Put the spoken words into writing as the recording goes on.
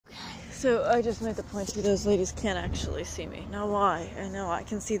So I just made the point to you, those ladies can't actually see me. Now why? I know I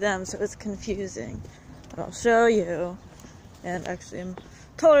can see them, so it's confusing. But I'll show you. And actually I'm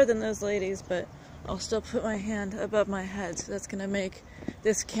taller than those ladies, but I'll still put my hand above my head, so that's gonna make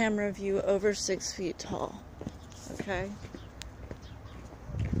this camera view over 6 feet tall. Okay?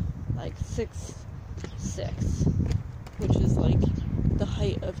 Like 6'6", which is like the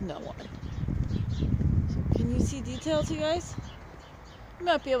height of no one. So can you see details, you guys? You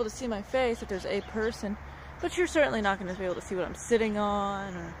might be able to see my face if there's a person, but you're certainly not going to be able to see what I'm sitting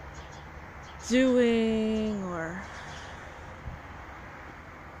on or doing or...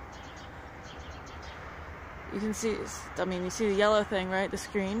 You can see, I mean, you see the yellow thing, right? The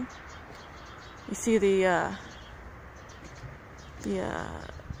screen. You see the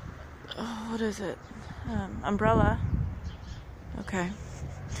oh, what is it? Umbrella. Okay.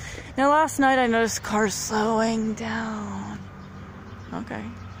 Now last night I noticed cars slowing down. Okay.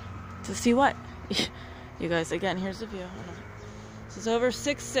 To see what? You guys, again, here's the view. This is over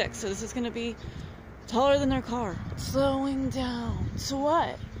 6'6", so this is going to be taller than their car. Slowing down. So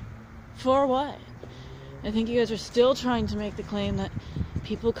what? For what? I think you guys are still trying to make the claim that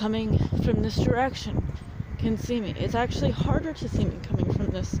people coming from this direction can see me. It's actually harder to see me coming from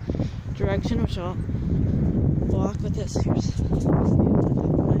this direction, which I'll walk with this. Here's about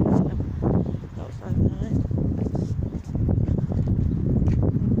 5'9".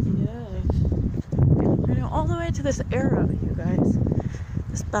 Yeah. I know, all the way to this arrow, you guys.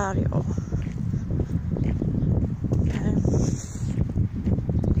 This barrio. Okay.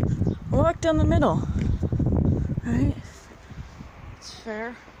 I'll walk down the middle. Right? It's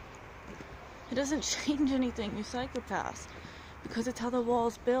fair. It doesn't change anything, you psychopaths. Because it's how the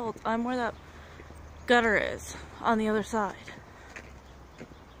wall's built. I'm where that gutter is, on the other side.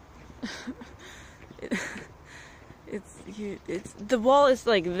 The wall is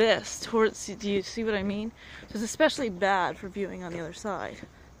like this towards, do you see what I mean? So it's especially bad for viewing on the other side.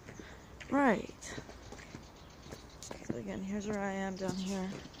 Right. So again, here's where I am down here.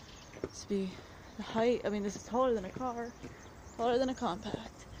 This be the height. I mean, this is taller than a car, taller than a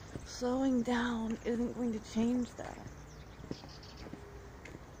compact. Slowing down isn't going to change that.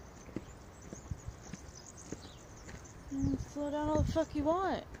 Slow down all the fuck you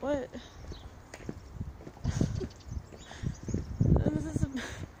want. What?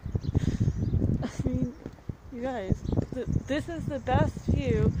 I mean, you guys, this is the best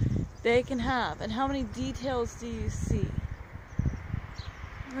view they can have. And how many details do you see?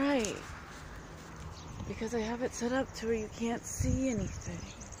 Right. Because I have it set up to where you can't see anything.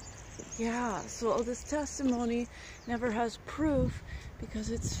 Yeah, so all this testimony never has proof because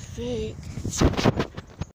it's fake.